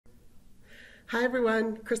Hi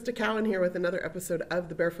everyone, Crista Cowan here with another episode of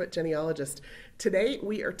The Barefoot Genealogist. Today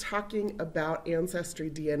we are talking about Ancestry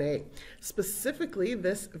DNA. Specifically,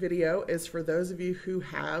 this video is for those of you who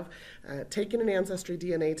have taken an Ancestry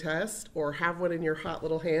DNA test or have one in your hot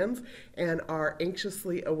little hands and are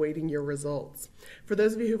anxiously awaiting your results. For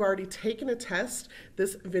those of you who've already taken a test,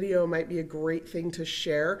 this video might be a great thing to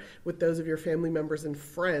share with those of your family members and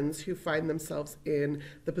friends who find themselves in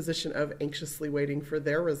the position of anxiously waiting for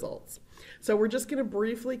their results. So we're just going to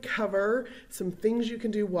briefly cover some things you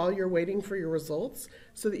can do while you're waiting for your results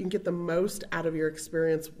so that you can get the most out of your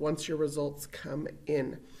experience once your results come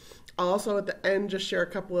in. I'll also at the end just share a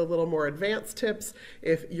couple of little more advanced tips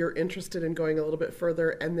if you're interested in going a little bit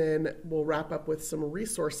further, and then we'll wrap up with some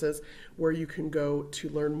resources where you can go to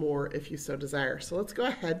learn more if you so desire. So let's go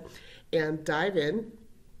ahead and dive in.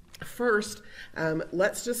 First,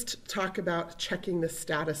 let's just talk about checking the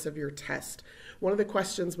status of your test. One of the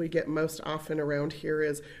questions we get most often around here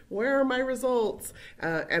is, where are my results?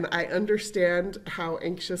 And I understand how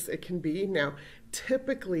anxious it can be. Now,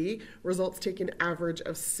 typically, results take an average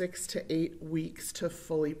of 6 to 8 weeks to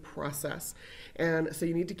fully process. And so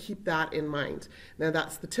you need to keep that in mind. Now,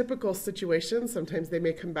 that's the typical situation. Sometimes they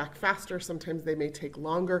may come back faster, sometimes they may take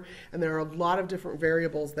longer, and there are a lot of different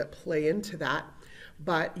variables that play into that.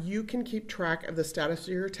 But you can keep track of the status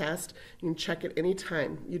of your test. You can check it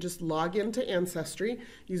anytime. You just log into Ancestry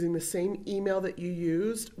using the same email that you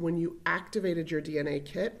used when you activated your DNA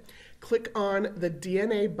kit. Click on the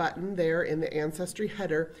DNA button there in the Ancestry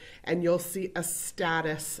header, and you'll see a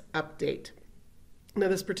status update. Now,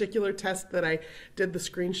 this particular test that I did the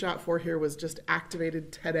screenshot for here was just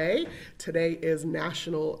activated today. Today is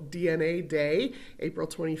National DNA Day, April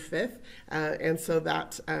 25th, and so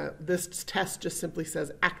that this test just simply says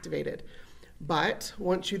activated. But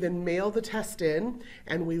once you then mail the test in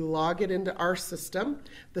and we log it into our system,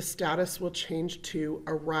 the status will change to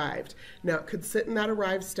arrived. Now, it could sit in that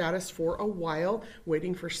arrived status for a while,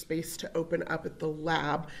 waiting for space to open up at the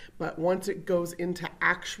lab. But once it goes into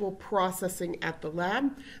actual processing at the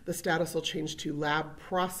lab, the status will change to lab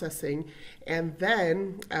processing. And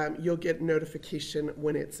then you'll get notification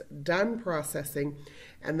when it's done processing.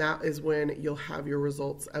 And that is when you'll have your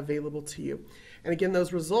results available to you. And again,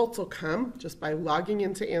 those results will come just by logging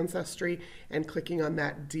into Ancestry and clicking on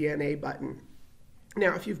that DNA button.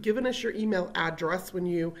 Now, if you've given us your email address when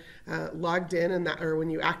you logged in or when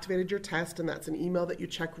you activated your test, and that's an email that you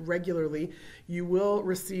check regularly, you will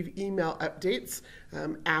receive email updates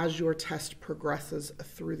as your test progresses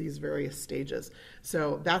through these various stages.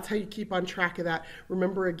 So that's how you keep on track of that.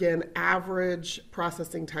 Remember, again, average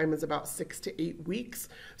processing time is about 6 to 8 weeks.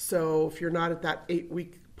 So if you're not at that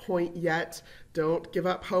 8-week point yet, don't give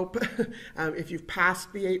up hope. If you've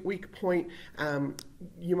passed the 8-week point,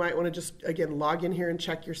 you might want to just, again, log in here and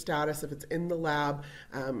check your status. If it's in the lab,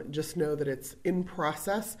 just know that it's in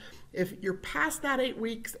process. If you're past that 8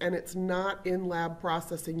 weeks and it's not in lab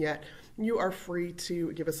processing yet, you are free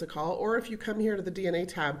to give us a call. Or if you come here to the DNA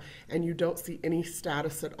tab and you don't see any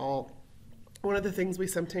status at all, one of the things we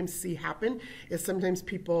sometimes see happen is sometimes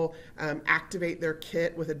people activate their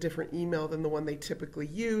kit with a different email than the one they typically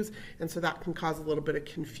use, and so that can cause a little bit of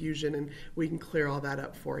confusion, and we can clear all that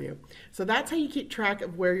up for you. So that's how you keep track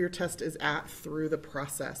of where your test is at through the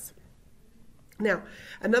process. Now,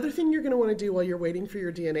 another thing you're going to want to do while you're waiting for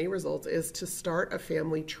your DNA results is to start a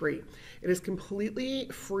family tree. It is completely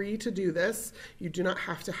free to do this. You do not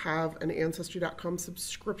have to have an Ancestry.com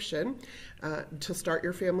subscription to start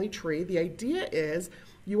your family tree. The idea is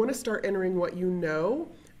you want to start entering what you know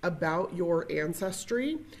about your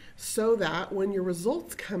ancestry so that when your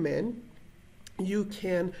results come in, you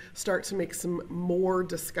can start to make some more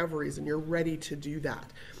discoveries and you're ready to do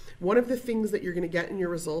that. One of the things that you're going to get in your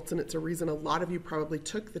results, and it's a reason a lot of you probably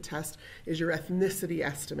took the test, is your ethnicity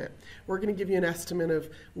estimate. We're going to give you an estimate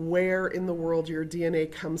of where in the world your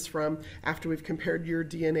DNA comes from after we've compared your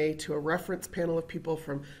DNA to a reference panel of people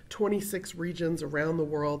from 26 regions around the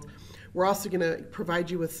world. We're also going to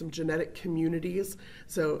provide you with some genetic communities.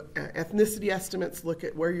 So ethnicity estimates look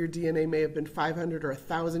at where your DNA may have been 500 or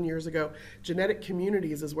 1,000 years ago. Genetic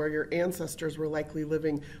communities is where your ancestors were likely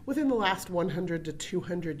living within the last 100 to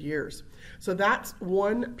 200 years. So that's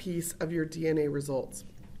one piece of your DNA results.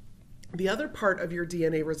 The other part of your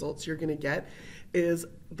DNA results you're going to get is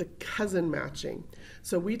the cousin matching.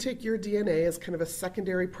 So we take your DNA as kind of a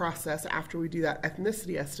secondary process after we do that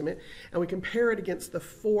ethnicity estimate, and we compare it against the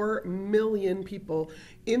 4 million people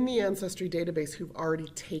in the Ancestry database who've already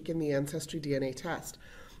taken the Ancestry DNA test.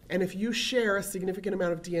 And if you share a significant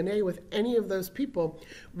amount of DNA with any of those people,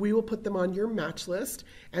 we will put them on your match list.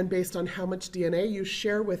 And based on how much DNA you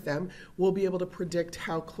share with them, we'll be able to predict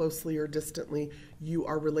how closely or distantly you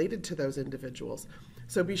are related to those individuals.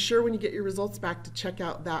 So be sure when you get your results back to check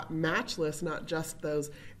out that match list, not just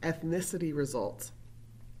those ethnicity results.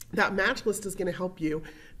 That match list is going to help you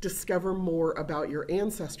discover more about your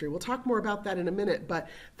ancestry. We'll talk more about that in a minute, but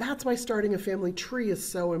that's why starting a family tree is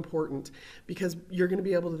so important, because you're going to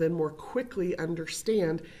be able to then more quickly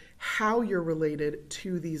understand how you're related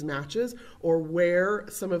to these matches, or where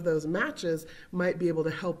some of those matches might be able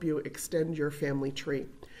to help you extend your family tree.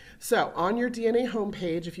 So on your DNA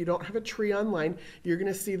homepage, if you don't have a tree online, you're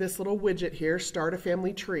going to see this little widget here, Start a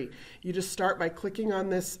Family Tree. You just start by clicking on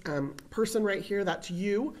this person right here, that's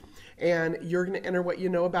you, and you're going to enter what you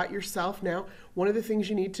know about yourself. Now, one of the things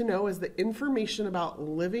you need to know is that information about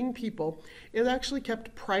living people is actually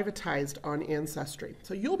kept privatized on Ancestry.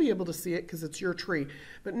 So you'll be able to see it because it's your tree,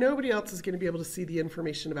 but nobody else is going to be able to see the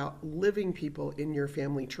information about living people in your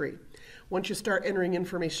family tree. Once you start entering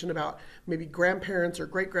information about maybe grandparents or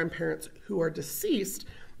great-grandparents who are deceased,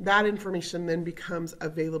 that information then becomes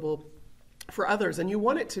available for others. And you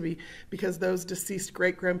want it to be, because those deceased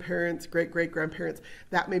great-grandparents, great-great-grandparents,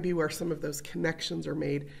 that may be where some of those connections are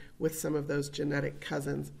made with some of those genetic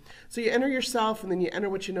cousins. So you enter yourself, and then you enter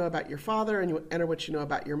what you know about your father, and you enter what you know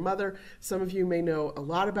about your mother. Some of you may know a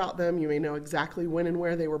lot about them. You may know exactly when and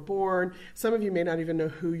where they were born. Some of you may not even know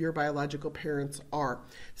who your biological parents are.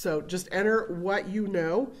 So just enter what you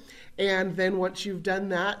know, and then once you've done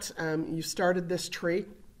that, you started this tree.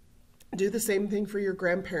 Do the same thing for your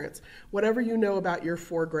grandparents, whatever you know about your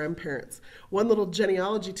 4 grandparents. One little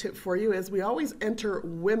genealogy tip for you is we always enter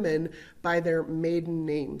women by their maiden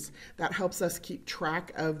names. That helps us keep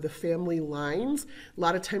track of the family lines. A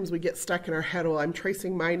lot of times we get stuck in our head, well, I'm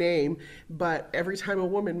tracing my name, but every time a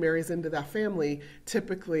woman marries into that family,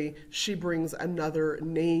 typically she brings another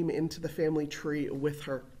name into the family tree with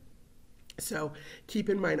her. So keep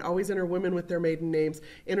in mind, always enter women with their maiden names.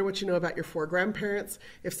 Enter what you know about your 4 grandparents.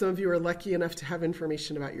 If some of you are lucky enough to have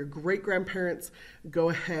information about your great-grandparents, go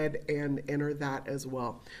ahead and enter that as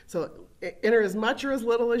well. So enter as much or as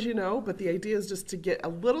little as you know, but the idea is just to get a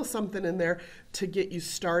little something in there to get you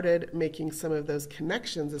started making some of those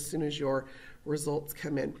connections as soon as your results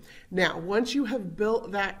come in. Now, once you have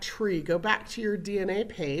built that tree, go back to your DNA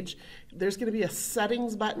page. There's going to be a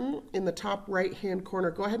settings button in the top right-hand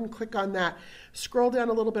corner. Go ahead and click on that. Scroll down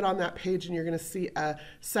a little bit on that page, and you're going to see a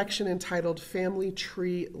section entitled Family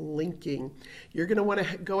Tree Linking. You're going to want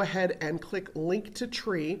to go ahead and click Link to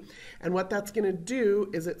Tree, and what that's going to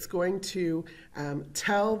do is it's going to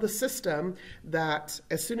tell the system that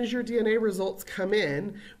as soon as your DNA results come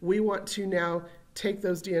in, we want to now take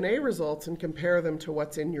those DNA results and compare them to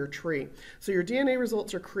what's in your tree. So your DNA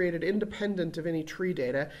results are created independent of any tree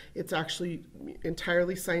data. It's actually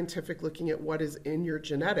entirely scientific, looking at what is in your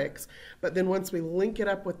genetics. But then once we link it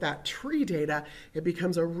up with that tree data, it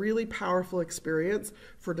becomes a really powerful experience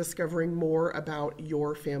for discovering more about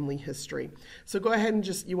your family history. So go ahead and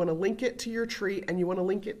you want to link it to your tree, and you want to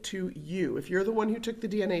link it to you. If you're the one who took the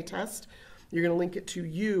DNA test, you're going to link it to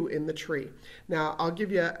you in the tree. Now, I'll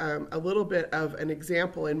give you a little bit of an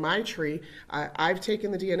example. In my tree, I've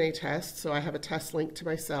taken the DNA test, so I have a test linked to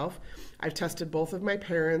myself. I've tested both of my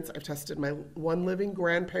parents. I've tested my one living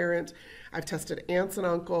grandparent. I've tested aunts and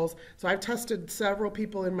uncles. So I've tested several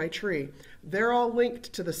people in my tree. They're all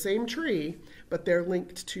linked to the same tree, but they're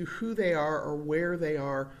linked to who they are or where they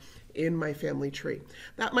are in my family tree.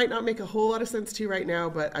 That might not make a whole lot of sense to you right now,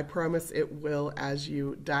 but I promise it will as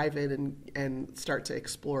you dive in and start to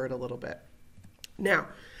explore it a little bit. Now,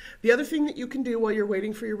 the other thing that you can do while you're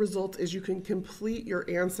waiting for your results is you can complete your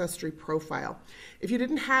Ancestry profile. If you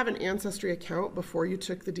didn't have an Ancestry account before you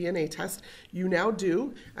took the DNA test, you now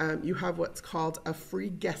do. You have what's called a free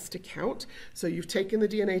guest account. So you've taken the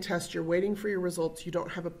DNA test, you're waiting for your results, you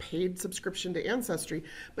don't have a paid subscription to Ancestry,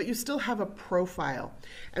 but you still have a profile.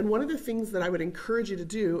 And one of the things that I would encourage you to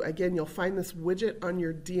do, again, you'll find this widget on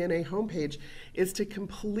your DNA homepage, is to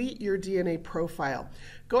complete your DNA profile.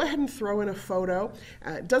 Go ahead and throw in a photo.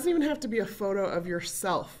 It doesn't even have to be a photo of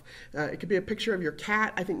yourself. It could be a picture of your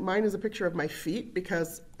cat. I think mine is a picture of my feet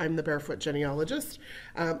because I'm the barefoot genealogist.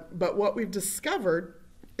 But what we've discovered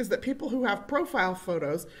is that people who have profile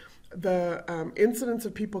photos, the incidence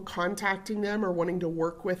of people contacting them or wanting to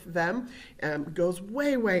work with them goes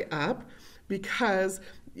way, way up, because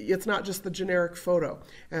it's not just the generic photo.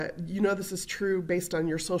 You know this is true based on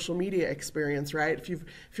your social media experience, right?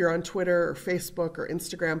 If you're on Twitter or Facebook or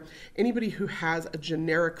Instagram, anybody who has a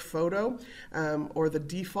generic photo or the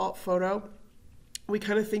default photo, we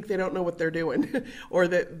kind of think they don't know what they're doing or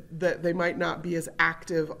that they might not be as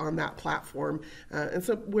active on that platform. And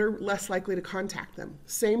so we're less likely to contact them.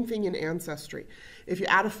 Same thing in Ancestry. If you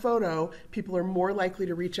add a photo, people are more likely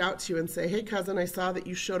to reach out to you and say, hey cousin, I saw that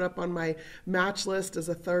you showed up on my match list as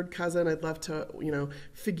a third cousin. I'd love to,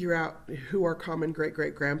 figure out who our common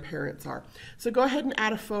great-great-grandparents are. So go ahead and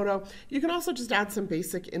add a photo. You can also just add some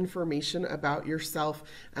basic information about yourself,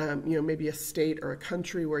 maybe a state or a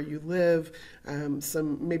country where you live,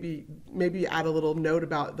 maybe add a little note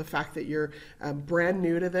about the fact that you're brand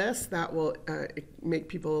new to this. That will make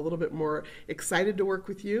people a little bit more excited to work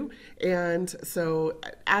with you. And so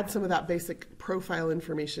add some of that basic profile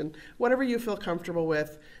information, whatever you feel comfortable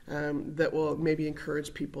with, that will maybe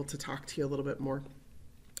encourage people to talk to you a little bit more.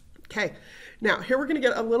 Okay, now here we're going to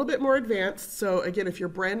get a little bit more advanced. So again, if you're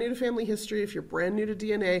brand new to family history, if you're brand new to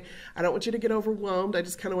DNA, I don't want you to get overwhelmed. I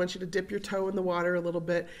just kind of want you to dip your toe in the water a little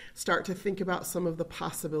bit, start to think about some of the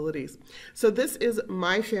possibilities. So this is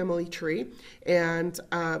my family tree, and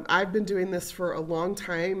I've been doing this for a long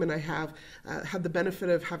time, and I have had the benefit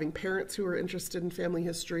of having parents who are interested in family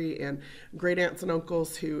history and great aunts and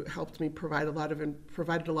uncles who helped me provided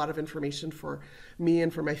a lot of information for me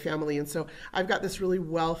and for my family. And so I've got this really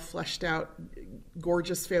well fleshed out,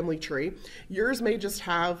 gorgeous family tree. Yours may just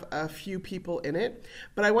have a few people in it,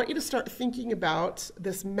 but I want you to start thinking about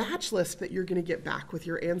this match list that you're going to get back with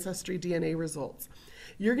your Ancestry DNA results.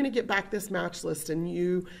 You're going to get back this match list, and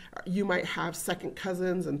you might have second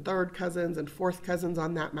cousins and third cousins and fourth cousins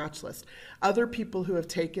on that match list. Other people who have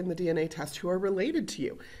taken the DNA test who are related to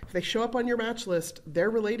you. If they show up on your match list,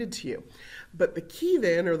 they're related to you. But the key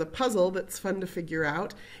then, or the puzzle that's fun to figure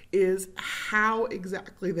out, is how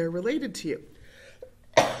exactly they're related to you.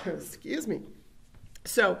 Excuse me.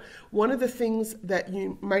 So one of the things that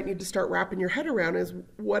you might need to start wrapping your head around is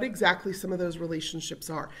what exactly some of those relationships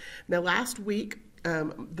are. Now, last week,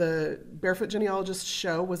 the Barefoot Genealogist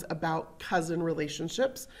show was about cousin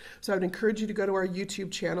relationships. So I would encourage you to go to our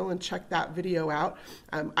YouTube channel and check that video out.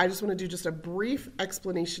 I just want to do just a brief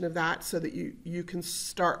explanation of that so that you can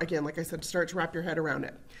start, again, like I said, start to wrap your head around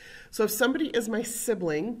it. So if somebody is my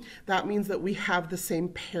sibling, that means that we have the same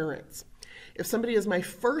parents. If somebody is my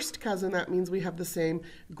first cousin, that means we have the same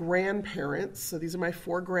grandparents. So these are my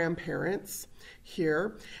 4 grandparents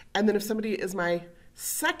here. And then if somebody is my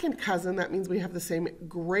second cousin, that means we have the same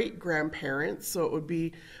great-grandparents. So it would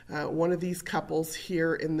be one of these couples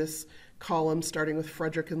here in this column, starting with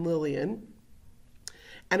Frederick and Lillian.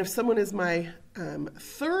 And if someone is my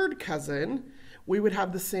third cousin, we would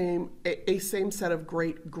have the same set of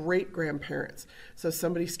great-grandparents. So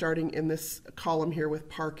somebody starting in this column here with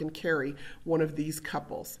Park and Carrie, one of these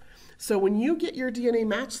couples. So when you get your DNA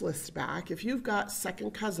match list back, if you've got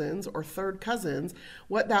second cousins or third cousins,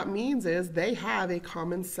 what that means is they have a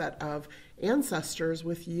common set of ancestors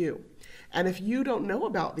with you. And if you don't know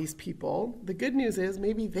about these people, the good news is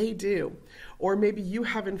maybe they do. Or maybe you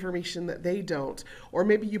have information that they don't. Or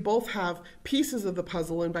maybe you both have pieces of the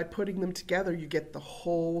puzzle, and by putting them together, you get the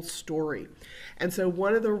whole story. And so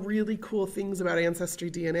one of the really cool things about Ancestry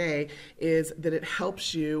DNA is that it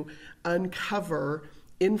helps you uncover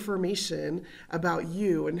information about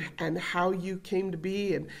you and how you came to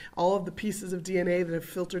be, and all of the pieces of DNA that have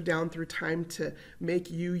filtered down through time to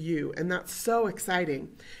make you you. And that's so exciting.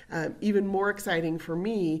 Even more exciting for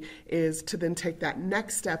me is to then take that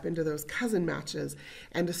next step into those cousin matches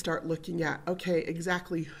and to start looking at, okay,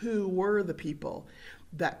 exactly who were the people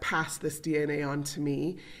that passed this DNA on to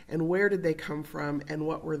me, and where did they come from, and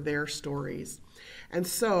what were their stories. And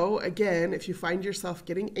so, again, if you find yourself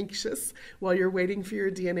getting anxious while you're waiting for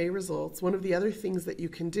your DNA results, one of the other things that you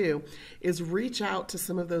can do is reach out to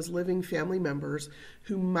some of those living family members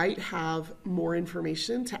who might have more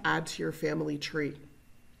information to add to your family tree.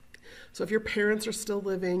 So if your parents are still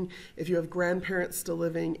living, if you have grandparents still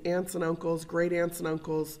living, aunts and uncles, great aunts and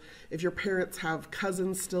uncles, if your parents have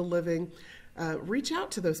cousins still living, reach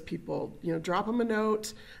out to those people. Drop them a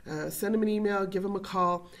note, send them an email, give them a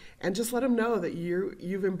call, and just let them know that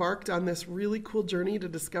you've embarked on this really cool journey to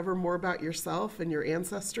discover more about yourself and your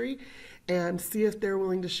ancestry, and see if they're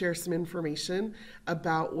willing to share some information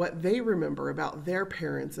about what they remember about their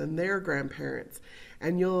parents and their grandparents.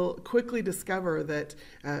 And you'll quickly discover that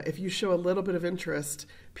if you show a little bit of interest,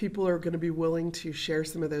 people are going to be willing to share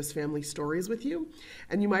some of those family stories with you,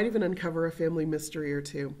 and you might even uncover a family mystery or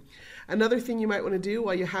two. Another thing you might want to do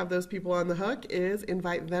while you have those people on the hook is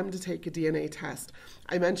invite them to take a DNA test.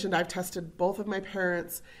 I mentioned I've tested both of my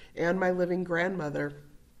parents and my living grandmother.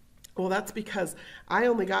 Well, that's because I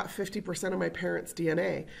only got 50% of my parents'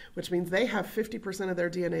 DNA, which means they have 50% of their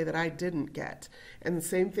DNA that I didn't get. And the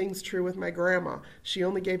same thing's true with my grandma. She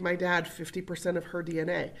only gave my dad 50% of her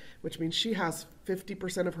DNA, which means she has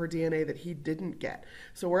 50% of her DNA that he didn't get.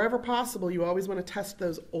 So wherever possible, you always want to test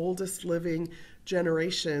those oldest living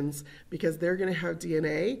generations because they're going to have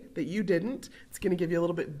DNA that you didn't. It's going to give you a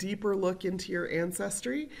little bit deeper look into your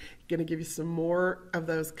ancestry, going to give you some more of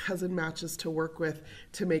those cousin matches to work with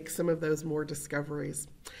to make some of those more discoveries.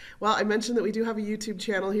 Well, I mentioned that we do have a YouTube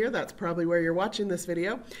channel here. That's probably where you're watching this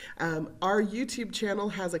video. Our YouTube channel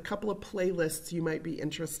has a couple of playlists you might be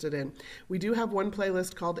interested in. We do have one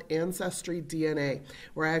playlist called Ancestry DNA,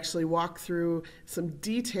 where I actually walk through some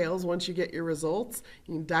details once you get your results.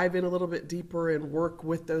 You can dive in a little bit deeper and work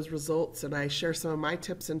with those results, and I share some of my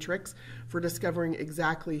tips and tricks for discovering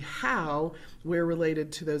exactly how we're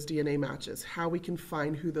related to those DNA matches, how we can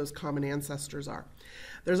find who those common ancestors are.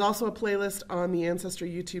 There's also a playlist on the Ancestry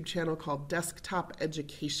YouTube channel called Desktop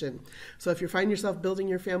Education. So if you find yourself building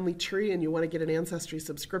your family tree and you want to get an Ancestry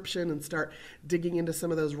subscription and start digging into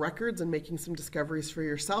some of those records and making some discoveries for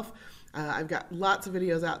yourself, I've got lots of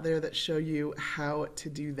videos out there that show you how to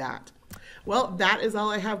do that. Well, that is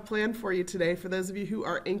all I have planned for you today. For those of you who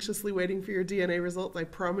are anxiously waiting for your DNA results, I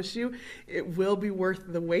promise you it will be worth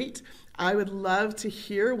the wait. I would love to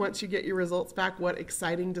hear, once you get your results back, what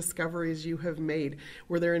exciting discoveries you have made.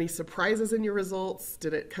 Were there any surprises in your results?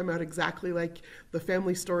 Did it come out exactly like the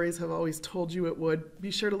family stories have always told you it would?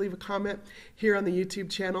 Be sure to leave a comment here on the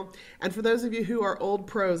YouTube channel. And for those of you who are old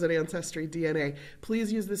pros at Ancestry DNA,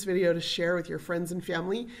 please use this video to share with your friends and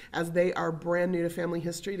family as they are brand new to family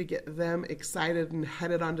history, to get them excited and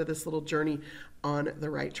headed onto this little journey on the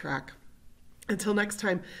right track. Until next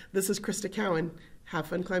time, this is Crista Cowan. Have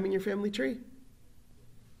fun climbing your family tree.